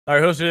All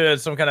right, who's doing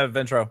some kind of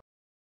intro?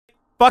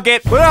 Fuck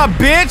it. What up,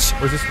 bitch?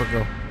 Where's this one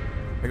go?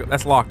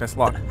 That's locked. That's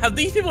locked. Have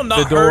these people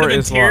not heard of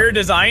interior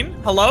design?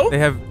 Hello? They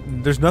have.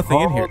 There's nothing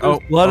in here. Oh,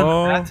 blood in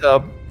the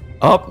bathtub.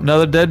 Oh,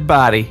 another dead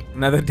body.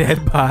 Another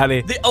dead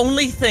body. The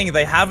only thing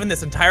they have in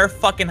this entire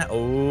fucking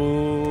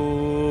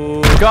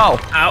oh. Go.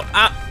 Ow,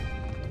 ow.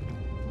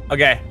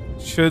 Okay.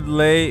 Should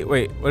lay.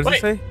 Wait. What does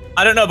it say?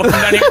 I don't know, but come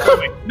down here with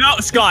me. No,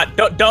 Scott,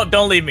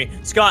 don't leave me.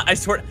 Scott, I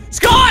swear.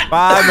 Scott!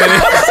 5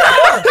 minutes.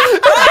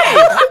 Hey!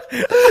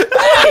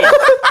 Hey!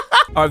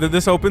 Oh,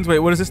 this opens. Wait,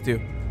 what does this do?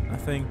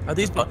 Nothing. Are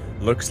these?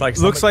 Looks like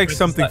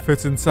something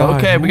fits inside.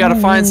 Okay, we gotta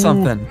find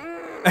something.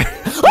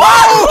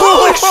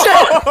 Holy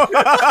shit!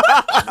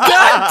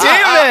 God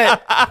damn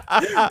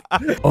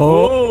it!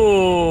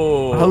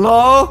 Oh.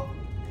 Hello?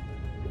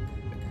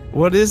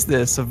 What is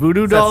this? A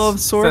voodoo doll of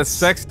sorts? It's a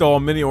sex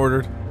doll mini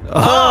ordered.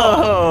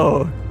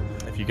 Oh.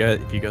 If you guys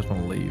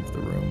want to leave the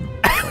room.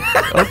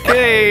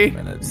 Okay.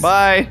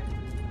 Bye.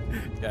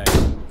 Okay.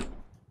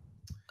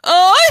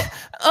 Oh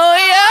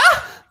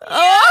yeah.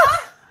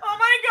 Oh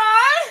my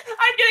god!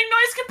 I'm getting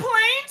noise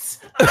complaints!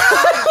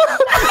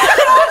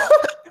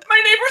 My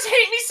neighbors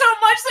hate me so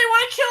much they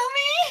want to kill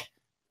me!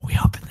 We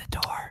open the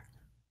door.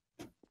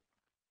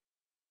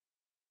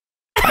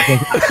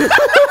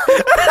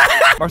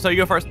 Marcel, you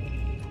go first.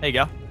 There you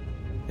go.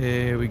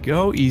 Here we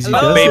go. Easy.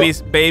 Hello?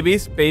 Babies.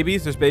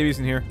 There's babies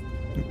in here.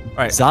 All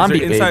right. Zombie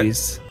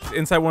babies.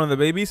 Inside one of the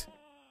babies.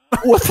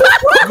 What the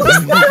fuck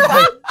was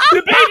that?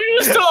 The baby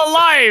was still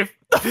alive!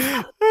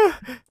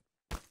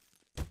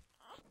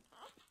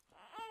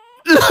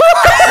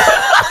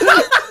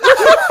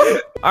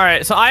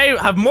 Alright, so I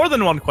have more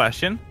than one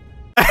question.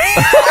 Oh,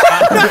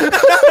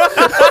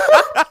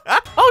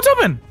 it's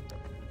open!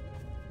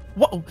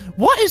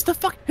 What is the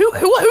fuck? Who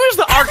is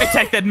the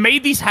architect that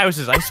made these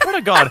houses? I swear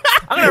to God.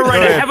 I'm gonna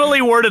write a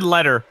heavily worded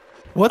letter.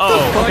 What the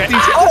fuck? Okay.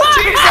 Oh,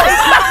 Jesus!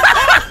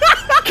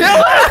 Kill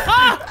it!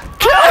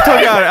 Kill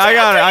it!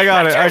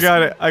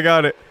 I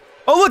got it.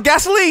 Oh, look,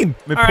 gasoline!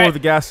 Let me pour the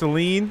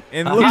gasoline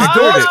and look, These it's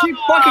doors open. keep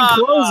fucking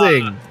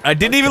closing. I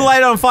didn't even light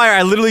it on fire.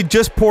 I literally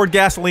just poured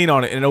gasoline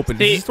on it and it opened.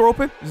 See, is this door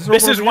open?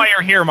 This is why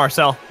you're here,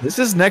 Marcel. This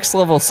is next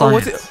level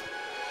science. what's it?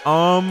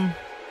 I'm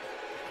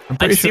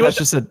pretty sure that's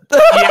just a.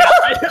 Yeah,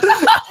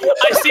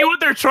 I see what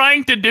they're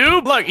trying to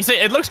do. Look, you see,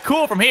 it looks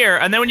cool from here,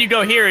 and then when you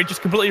go here, it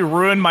just completely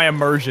ruined my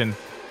immersion.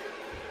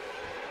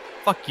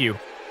 Fuck you.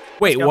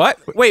 Wait, what?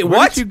 Wait, Where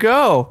what? did you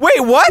go? Wait,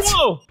 what?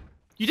 Whoa!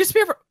 You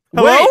disappeared for.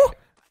 Hello? Wait.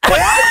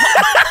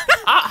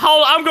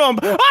 I'm going.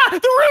 The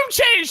room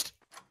changed.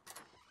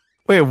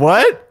 Wait,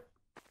 what?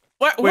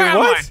 Where am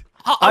what?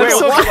 I? I'm Wait,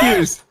 so what?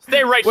 confused.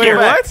 Stay right Wait, here.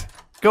 what?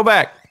 Go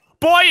back.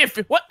 Boy, if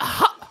what?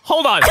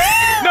 Hold on.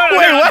 No.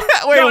 Wait, what?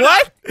 Wait, no,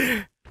 what?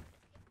 No.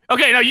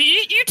 Okay, no,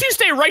 you two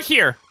stay right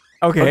here.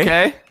 Okay.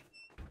 Okay.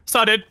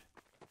 Sodded.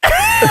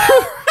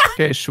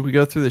 Okay, should we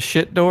go through the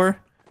shit door?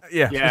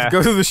 Yeah. Yeah. Let's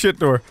go through the shit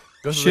door.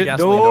 Go to the Shit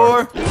gasoline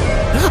door.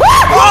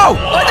 Whoa!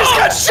 I just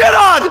got shit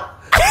on!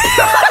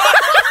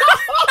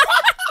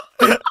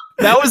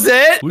 That was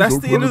it? That's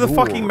the end of the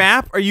fucking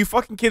map? Are you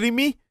fucking kidding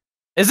me?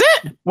 Is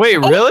it? Wait,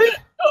 really?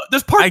 Oh,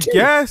 there's part 2. I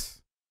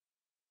guess.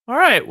 All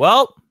right.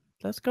 Well,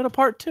 let's go to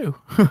part 2.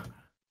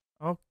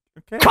 Oh,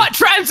 okay. Cut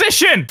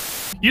transition.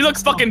 You look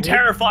fucking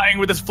terrifying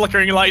with this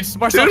flickering lights,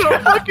 Marcel. Dude,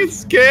 I'm fucking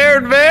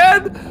scared,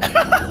 man!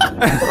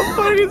 I'm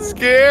fucking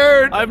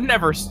scared! I've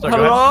never stuck.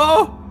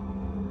 Hello?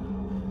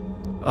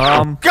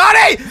 Got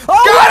it!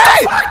 Oh, Got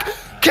it! fuck?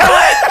 Kill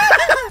it!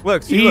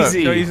 Look, see, Easy.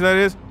 Look. How easy that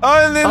is.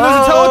 Oh, and then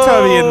there's a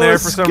Teletubby in there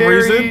for some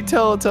scary reason.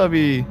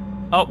 Teletubby.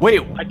 Oh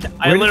Wait,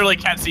 I literally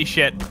can't see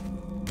shit.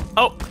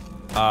 Oh.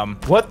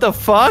 What the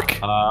fuck?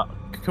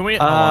 Can we?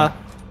 Oh,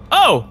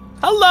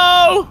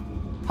 hello.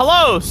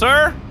 Hello,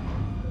 sir.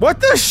 What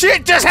the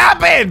shit just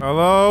happened?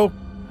 Hello?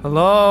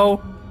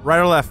 Hello? Right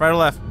or left? Right or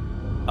left?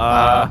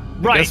 I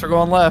right. guess we're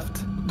going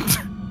left.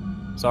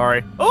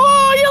 Sorry.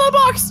 Oh, yellow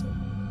box.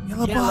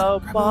 Yellow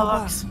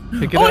box.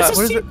 Pick it Oh, up. it's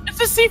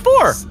a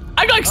C4.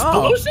 I got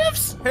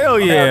explosives. Hell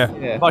yeah.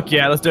 Yeah. Fuck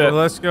yeah, let's do it.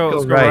 Well, let's go.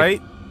 Let's go right.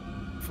 right.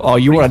 Oh,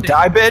 you wanna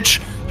die,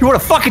 bitch? You wanna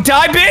fucking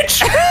die,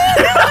 bitch?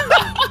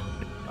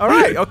 All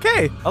right.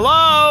 Okay.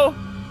 Hello.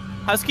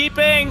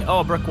 Housekeeping. Oh,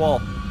 a brick wall.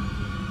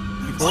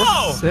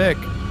 Oh. Sick.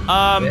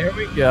 There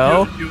we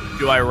go.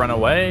 Do I run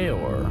away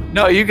or?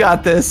 No, you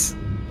got this.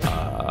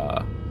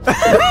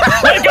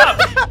 Wake up!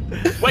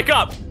 Wake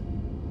up!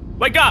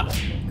 Wake up!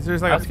 Is there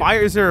like a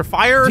fire? Is there a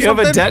fire or Do you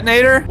something? have a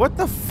detonator? What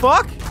the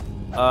fuck?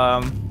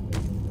 How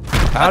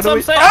That's do what we?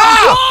 I'm saying.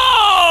 Ah!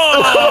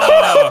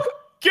 Whoa!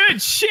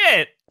 Good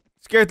shit!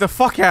 Scared the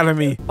fuck out of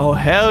me. Oh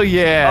hell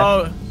yeah.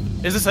 Oh,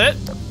 is this it?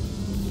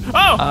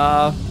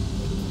 Oh!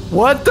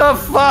 What the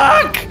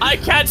fuck? I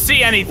can't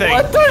see anything.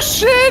 What the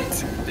shit?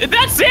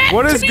 That's it?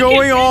 What To is be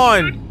going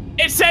continued? on?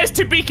 It says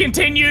to be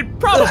continued,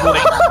 probably.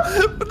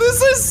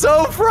 This is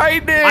so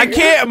frightening. I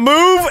can't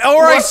move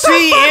or I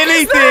see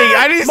anything.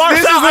 I just.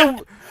 Marcel, This is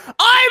the.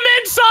 I'm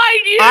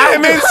inside you!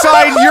 I'm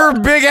inside your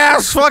big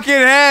ass fucking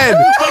head.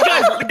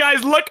 But guys,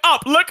 guys, look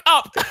up, look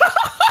up.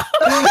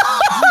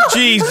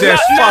 Jesus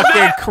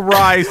fucking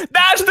Christ.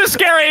 That's the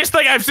scariest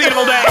thing I've seen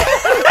all day.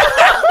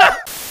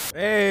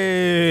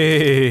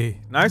 Hey,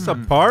 nice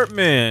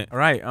apartment. All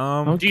right.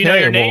 Do you know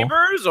your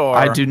neighbors or?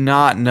 I do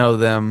not know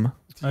them.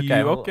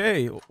 Okay.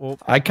 Okay. Well,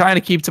 I kind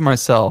of keep to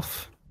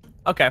myself.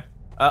 Okay.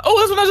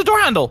 Oh, this one has a door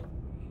handle.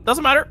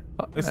 Doesn't matter.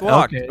 it's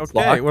locked. Okay, it's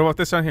Okay. locked. What about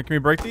this one here? Can we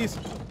break these?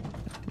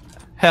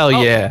 Hell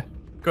yeah.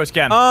 Of course,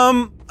 Ken.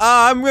 I'm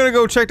gonna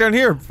go check down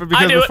here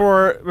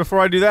because before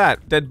I do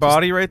that, dead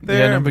body right there.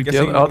 Yeah, no I'm big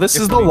guessing- deal. Oh, this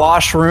is the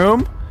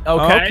washroom.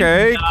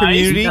 Okay.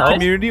 nice,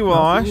 Community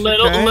wash.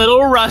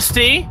 Little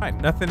rusty. All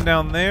right, nothing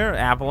down there.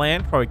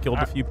 Avalanche probably killed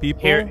a few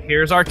people.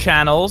 Here's our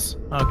channels.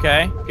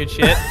 Okay, good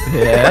shit.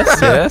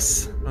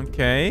 Yes.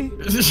 Okay.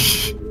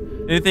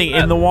 Anything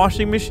in the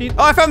washing machine?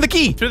 Oh, I found the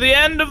key. To the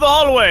end of the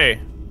hallway.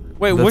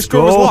 Wait, Let's which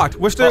door was go. locked?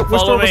 Which door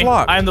Follow was me.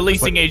 locked? I'm the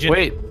leasing agent.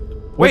 Wait.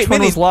 Which one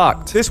Minnie. was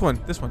locked? This one.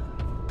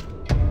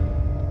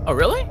 Oh,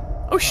 really?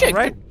 Oh, shit. All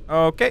right.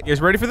 Okay. You guys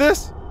ready for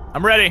this?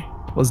 I'm ready.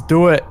 Let's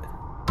do it.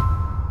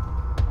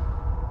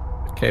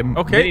 Okay.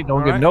 Okay, Minnie, don't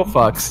give alright. no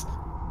fucks.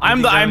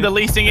 I'm the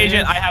leasing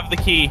agent. I have the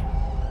key.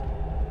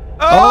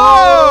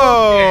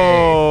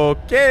 Oh.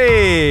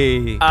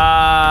 Okay. Get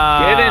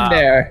in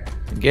there.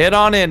 Get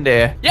on in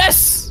there.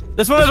 Yes.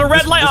 This one has a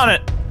red light on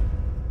it.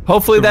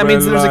 Hopefully that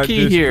means there's a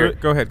key here.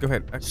 Go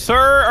ahead. Sir,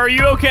 are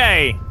you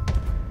okay?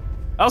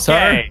 Okay.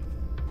 Sir?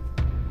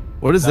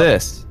 What is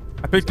this?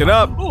 I picked it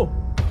up. Ooh.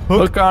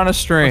 Hook on a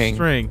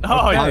string.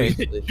 Oh,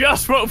 Okay.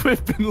 just what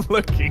we've been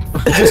looking for.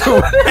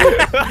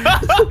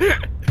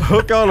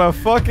 Hook on a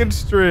fucking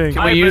string.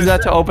 Can we use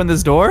that to open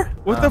this door?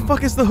 What the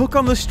fuck is the hook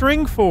on the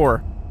string for?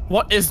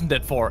 What isn't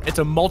it for? It's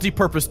a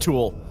multi-purpose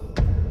tool.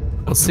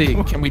 We'll see.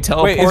 Can we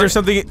teleport? Wait, is there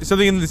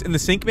something in the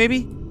sink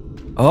maybe?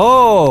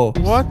 Oh.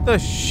 What the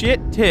shit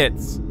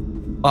tits?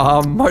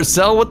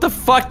 Marcel, what the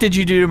fuck did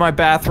you do to my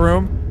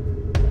bathroom?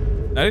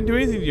 I didn't do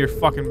anything to your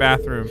fucking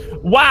bathroom.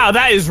 Wow,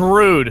 that is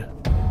rude.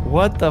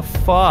 What the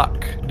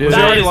fuck, dude?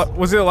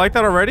 Was it like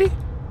that already?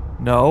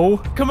 No.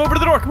 Come over to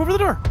the door. Come over to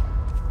the door.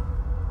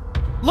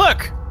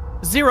 Look.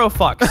 0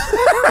 fucks.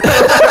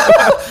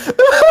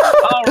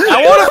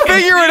 I want to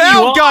figure it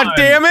out, god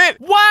damn it!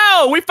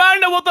 Wow, we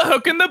found out what the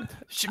hook and the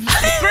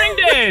string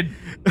did.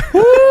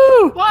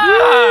 Woo!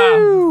 Wow.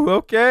 Ooh,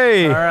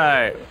 okay. All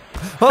right.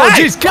 Oh,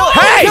 jeez, kill it!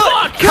 Hey! Kill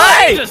it!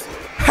 Hey! Jesus.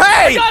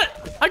 Hey!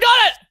 I got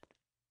it.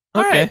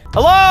 All Okay. right.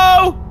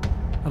 Hello?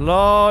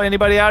 Hello?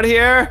 Anybody out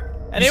here?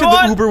 You said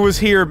Anyone? the Uber was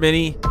here,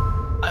 Minnie.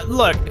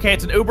 Look, okay,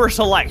 it's an Uber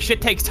Select.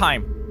 Shit takes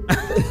time.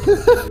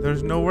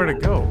 There's nowhere to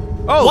go.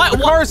 Oh, What? the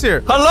car's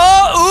here.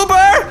 Hello,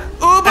 Uber?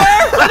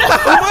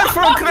 Uber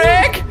from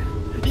Craig?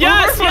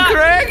 Yes, Uber from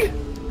Craig?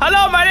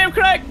 Hello, my name's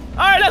Craig. All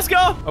right, let's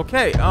go.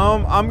 Okay,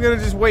 I'm gonna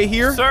just wait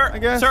here, Sir, I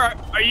guess. sir,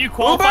 are you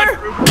qualified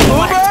Uber? for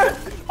Uber?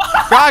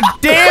 God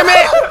damn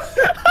it!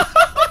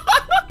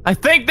 I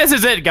think this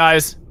is it,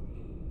 guys.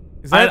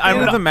 Is that the I'm end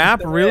of not- the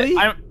map, really?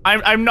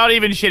 I'm not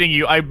even shitting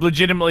you. I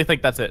legitimately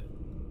think that's it.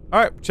 All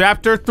right,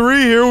 chapter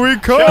 3, here we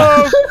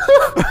come.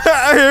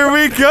 Here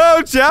we go,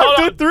 Hold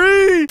chapter on.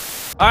 3.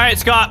 All right,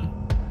 Scott.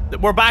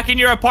 We're back in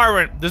your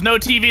apartment. There's no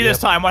TV this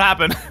time. What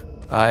happened?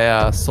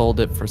 I sold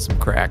it for some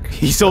crack.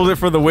 He sold it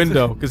for the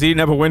window because he didn't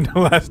have a window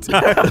last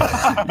time.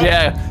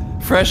 Yeah,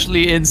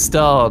 freshly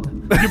installed.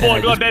 Your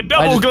boy got that I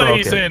double just broke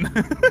glaze it. in.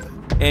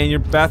 And your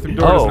bathroom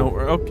door is Oh.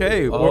 nowhere.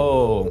 Okay.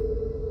 Oh.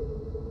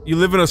 You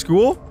live in a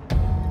school?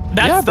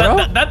 That's Yeah,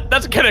 bro.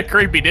 that's kind of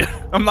creepy, dude.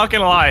 I'm not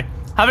gonna lie.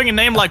 Having a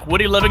name like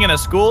Woody living in a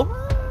school.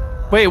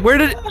 Wait,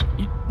 where'd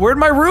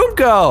my room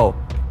go?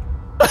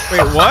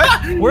 Wait, what?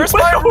 Where's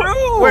my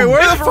room? Wait,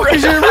 where the fuck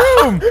is your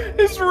room?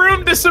 His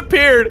room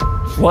disappeared.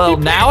 Well,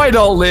 now I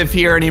don't live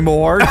here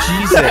anymore.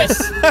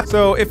 Jesus.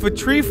 So if a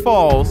tree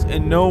falls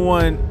and no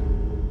one...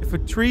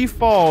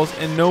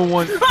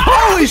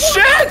 Holy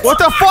shit! What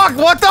the fuck?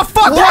 What the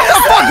fuck? What the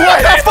fuck?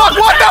 What the fuck?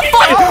 What the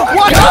fuck?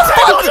 What the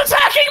fuck? Who's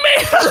attacking me?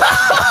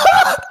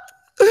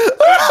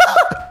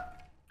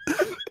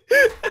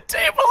 The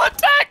table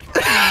attack.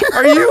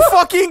 Are you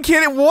fucking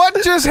kidding?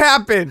 What just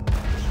happened?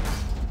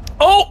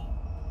 Oh,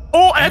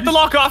 I had to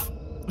lock off.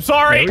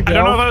 Sorry, I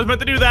don't know if I was meant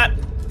to do that.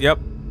 Yep.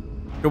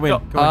 Go in.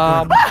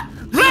 Go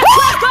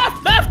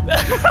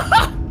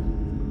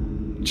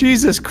in.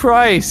 Jesus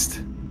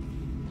Christ.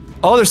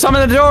 Oh, there's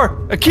something at the door.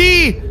 A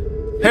key.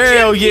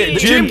 Hell gym yeah, key.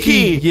 gym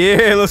key.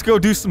 Yeah, let's go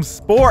do some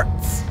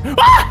sports. What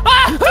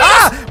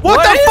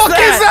What the is fuck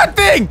that? is that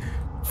thing?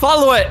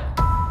 Follow it.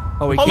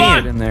 Oh, we Hold can't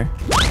on. get in there.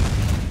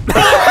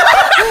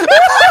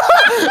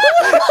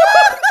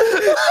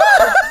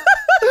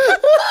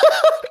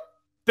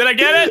 Did I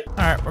get it? All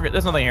right, we're good.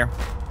 There's nothing here.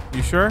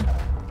 You sure?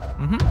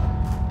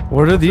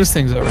 What are these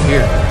things over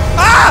here?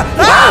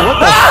 What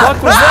the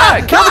fuck was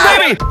that? Kill the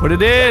baby! Put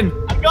it in.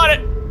 I got it.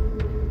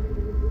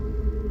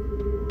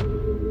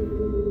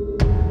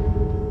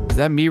 Is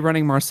that me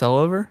running Marcel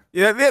over?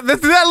 Yeah, that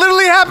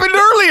literally happened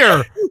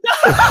earlier.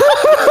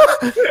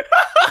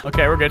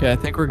 Okay, we're good. Okay, I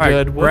think we're right,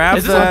 good. What grab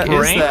the that. fuck is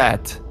Brain?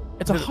 that?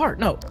 It's a heart.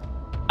 No,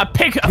 a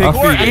pig. Pig Of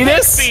course,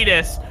 fetus. A pig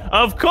fetus.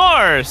 Of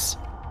course.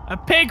 A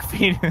pig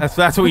fetus.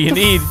 That's what you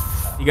need.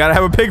 You gotta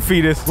have a pig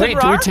fetus. Wait,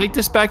 do we take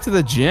this back to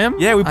the gym?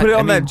 Yeah, we put it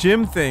on that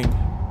gym thing.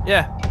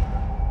 Yeah.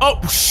 Oh,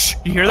 shh.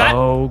 You hear that?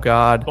 Oh,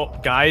 God. Oh,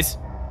 guys.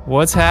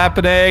 What's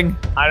happening?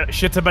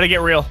 Shit's about to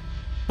get real.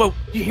 Whoa,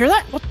 you hear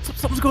that?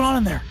 Something's going on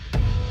in there.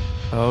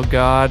 Oh,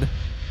 God.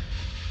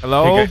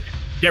 Hello? Okay,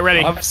 get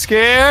ready. I'm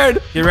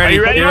scared. Get ready.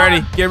 Are you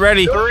ready? Get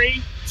ready. Get ready.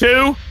 3,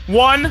 2,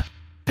 1.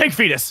 Pig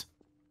fetus.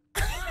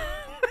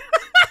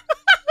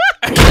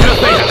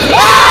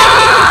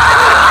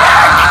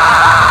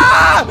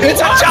 It's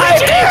a giant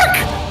dick!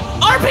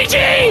 RPG!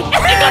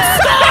 It got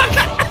stuck!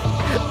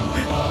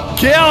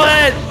 Kill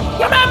it!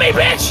 Come at me,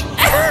 bitch!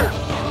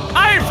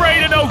 I ain't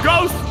afraid of no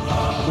ghost!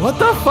 What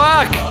the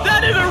fuck?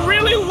 That is a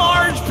really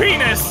large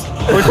penis!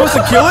 Are we supposed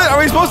to kill it? Are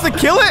we supposed to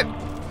kill it?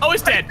 Oh,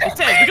 it's dead. It's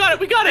dead. We got it.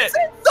 We got it.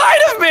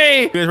 Inside of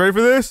me! You guys ready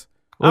for this?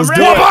 I'm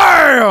ready.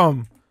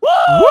 Bam! Woo!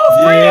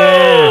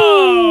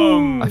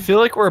 Freedom! I feel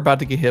like we're about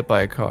to get hit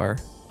by a car.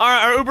 All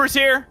right, our Uber's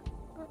here.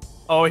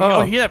 Oh,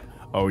 you hear that?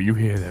 Oh, you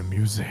hear that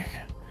music?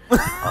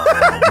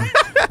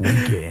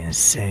 We're getting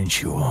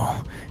sensual,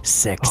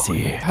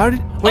 sexy. How did?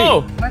 Wait.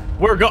 Oh,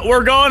 we're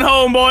going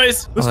home,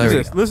 boys. Listen there to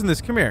we this. Listen to this.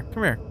 Come here.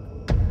 Come here.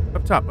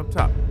 Up top. Up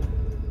top.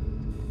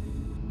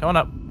 Coming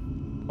up.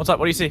 What's up?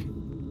 What do you see?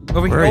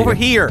 Over Where here. are Over you?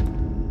 here.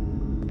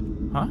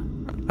 Huh?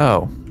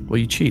 Oh, well,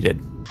 you cheated.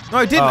 No,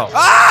 I didn't. Oh.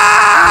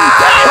 Ah!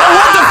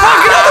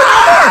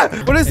 What the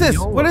fuck? What is this?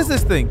 What is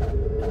this thing?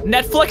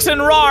 Netflix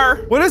and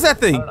RAR. What is that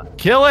thing?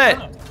 Kill it.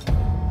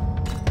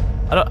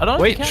 I don't.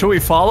 Wait, should we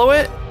follow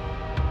it?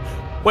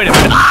 Wait a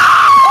minute.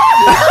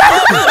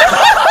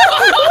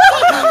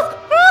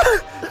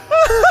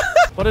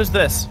 What is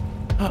this?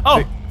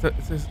 Oh.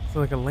 It's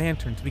like a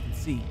lantern so we can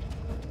see.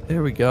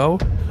 There we go.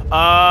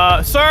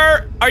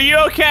 Sir, are you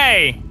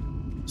okay?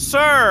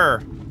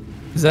 Sir.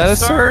 Is that a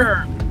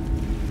sir?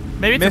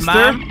 Maybe it's Mister?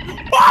 a ma'am.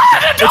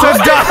 It's a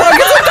dolphin!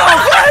 It's a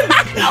dolphin!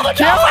 Kill the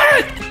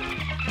dolphin!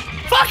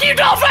 Fuck you,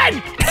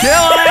 dolphin!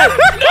 Kill it!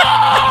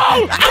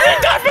 No! I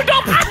didn't die for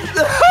dolphin!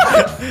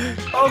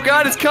 Oh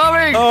God, it's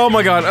coming! Oh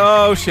my God!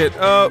 Oh shit!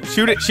 Oh,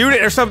 shoot it! Shoot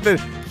it or something!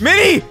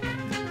 Minnie,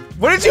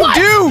 what did you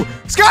do?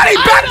 Scotty,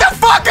 back the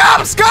fuck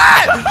up,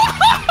 Scott!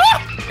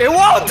 It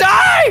won't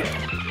die!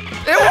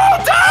 It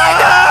won't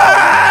die!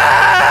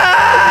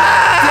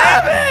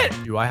 Damn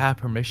it! Do I have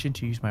permission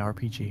to use my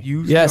RPG?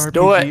 Use Yes, the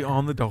do RPG it.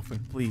 on the dolphin,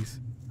 please.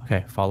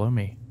 Okay, follow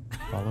me.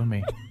 Follow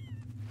me.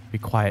 Be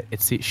quiet.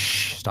 It sees.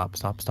 Shh. Stop.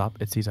 Stop. Stop.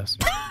 It sees us.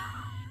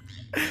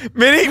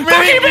 Minnie,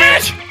 Fuck you,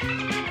 bitch!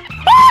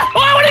 Ah!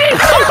 Oh, I want to eat!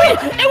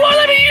 It won't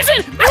let me use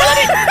it! It won't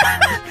let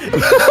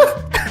me.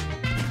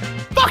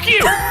 Fuck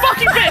you!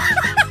 Fucking bitch!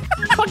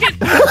 Fuck it!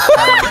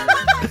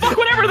 Fuck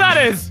whatever that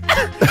is!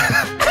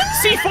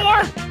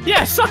 C4?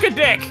 Yeah, suck a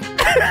dick!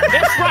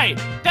 That's right!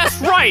 That's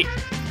right!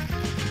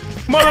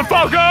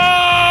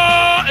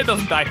 Motherfucker! It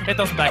doesn't die. It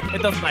doesn't die.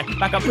 It doesn't die.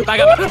 Back up. Back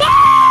up.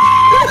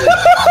 Ah!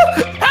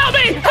 Help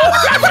me! Help!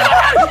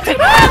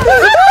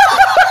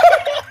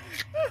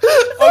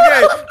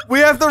 Okay, we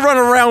have to run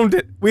around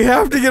it. We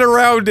have to get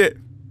around it.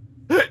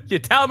 You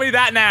tell me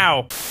that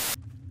now.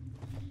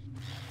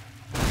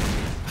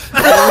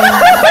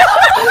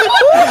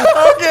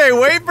 Okay,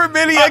 wait for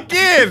Minnie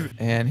again.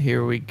 And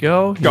here we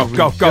go. Go,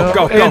 go, go,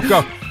 go, go,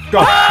 go. Go,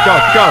 go,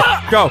 go,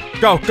 go,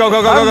 go, go,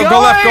 go, go, go, go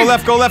left, go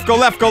left, go left, go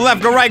left, go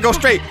left, go right, go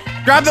straight.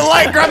 Grab the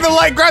light, grab the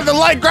light, grab the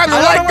light, grab the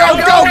light, go,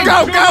 go,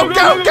 go, go,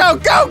 go, go,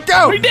 go,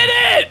 go. We did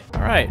it!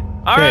 All right.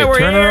 All Okay, right, we're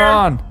turn here. it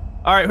on.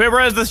 All right,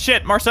 whoever has this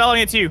shit, Marcel,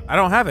 it's you. I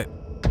don't have it.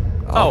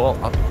 Oh, well.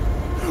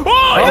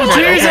 Oh,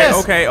 Jesus!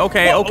 Okay.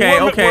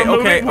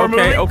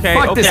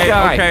 Fuck this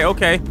guy.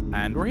 Okay.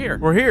 And we're here.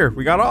 We're here.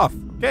 We got off.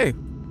 Okay.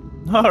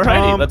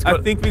 Alrighty, let's go.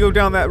 I think we go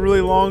down that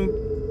really long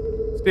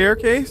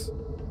staircase.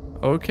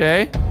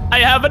 Okay. I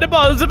have an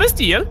impossible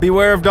steal.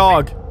 Beware of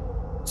dog.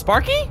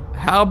 Sparky?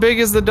 How big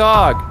is the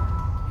dog?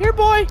 Here,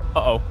 boy.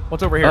 Uh-oh.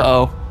 What's over here?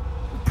 Uh-oh.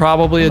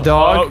 Probably a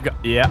dog. Oh,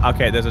 yeah,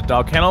 okay, there's a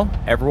dog kennel.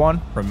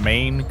 Everyone,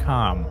 remain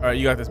calm. All right,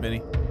 you got this,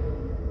 Minnie.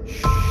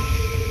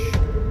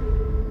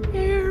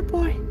 Here,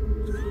 boy.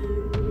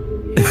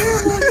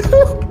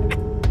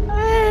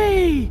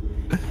 Hey.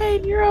 Hey,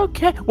 you're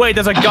okay. Wait,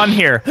 there's a gun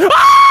here.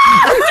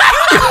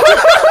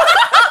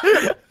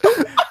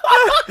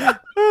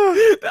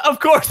 Of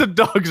course the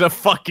dog's a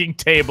fucking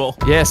table.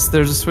 Yes,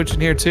 there's a switch in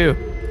here too.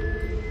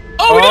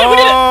 Oh, we did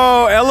it!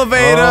 Oh,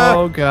 elevator.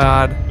 Oh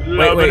God.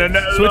 Wait.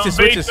 Switches.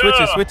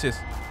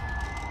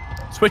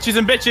 Switches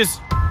and bitches.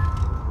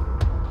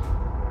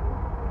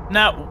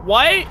 Now,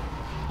 why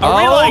are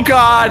we Oh like...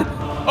 God.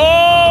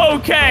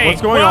 Okay.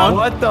 What's going on?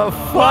 What the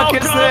fuck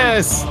is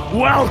this?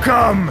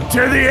 Welcome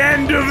to the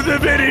end of the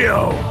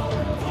video.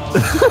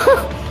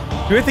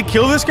 Do we have to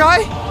kill this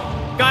guy?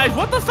 Guys,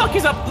 what the fuck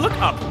is up? Look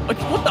up. Like,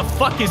 what the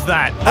fuck is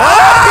that?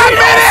 Ah,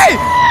 Minnie!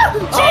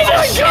 Oh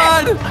my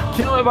God.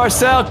 Kill it,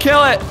 Marcel.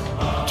 Kill it.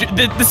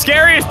 The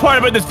scariest part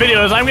about this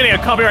video is I'm getting a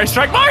copyright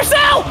strike.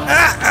 Marcel!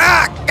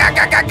 Kill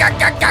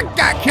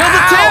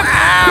the tip.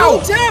 Kill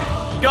the tip.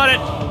 Got it.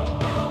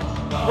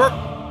 We're...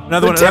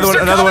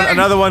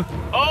 Another one.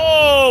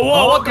 Oh, Oh, whoa,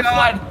 oh what the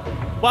God. fuck?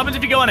 What happens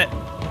if you go on it?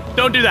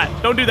 Don't do that.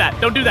 Don't do that.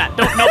 Don't do that.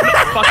 Don't. No. Fuck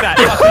that.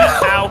 Fuck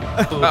that. Ow.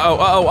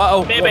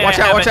 Uh-oh. Maybe Watch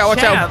I out. have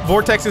a chance.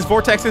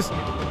 Vortexes.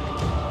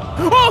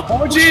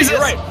 Oh Jesus. You're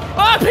right.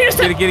 Ah, penis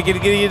tip. Get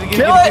it.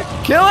 Kill it!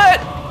 Kill it!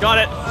 Got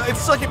it. It's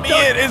sucking me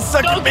in. It's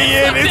sucking me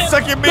in. get It's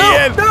sucked sucking me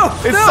No, in. no,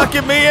 It's no.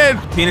 sucking me in.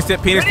 Penis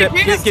tip. penis Get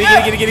tip.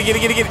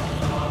 it.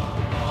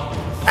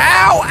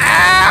 Ow.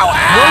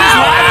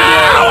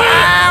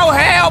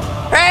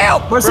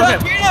 Help. Where's Bro,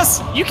 that penis?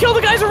 You kill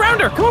the guys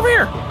around her. Come over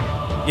here.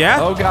 Yeah?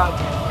 Oh god.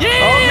 Yeah.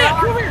 God.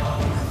 Come over here.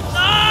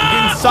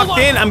 Getting sucked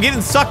in. I'm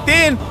getting sucked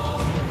in.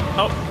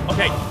 Oh,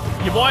 okay.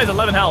 Your boy has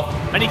 11 health.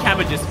 I need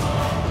cabbages.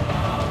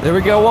 There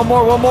we go. One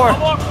more. One more.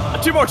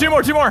 Two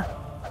more.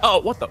 Oh,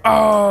 what the?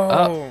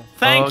 Oh.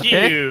 Thank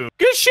okay. you.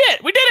 Good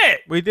shit. We did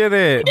it. We did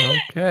it.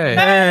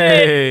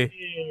 Okay.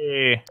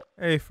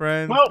 Hey,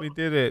 friends. Well- We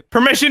did it.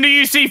 Permission to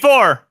use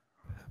C4.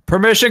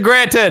 Permission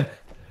granted.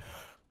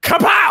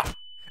 Kapow!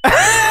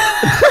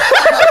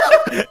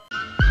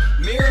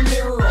 Mirror,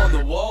 mirror on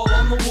the wall,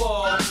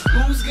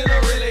 who's gonna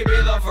really be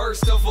the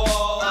first of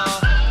all?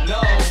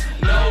 No,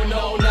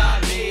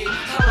 not me.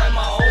 I write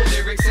my own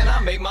lyrics and I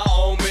make my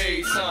own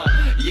beats,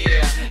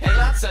 yeah. And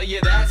I tell you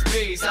that's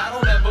peace. I don't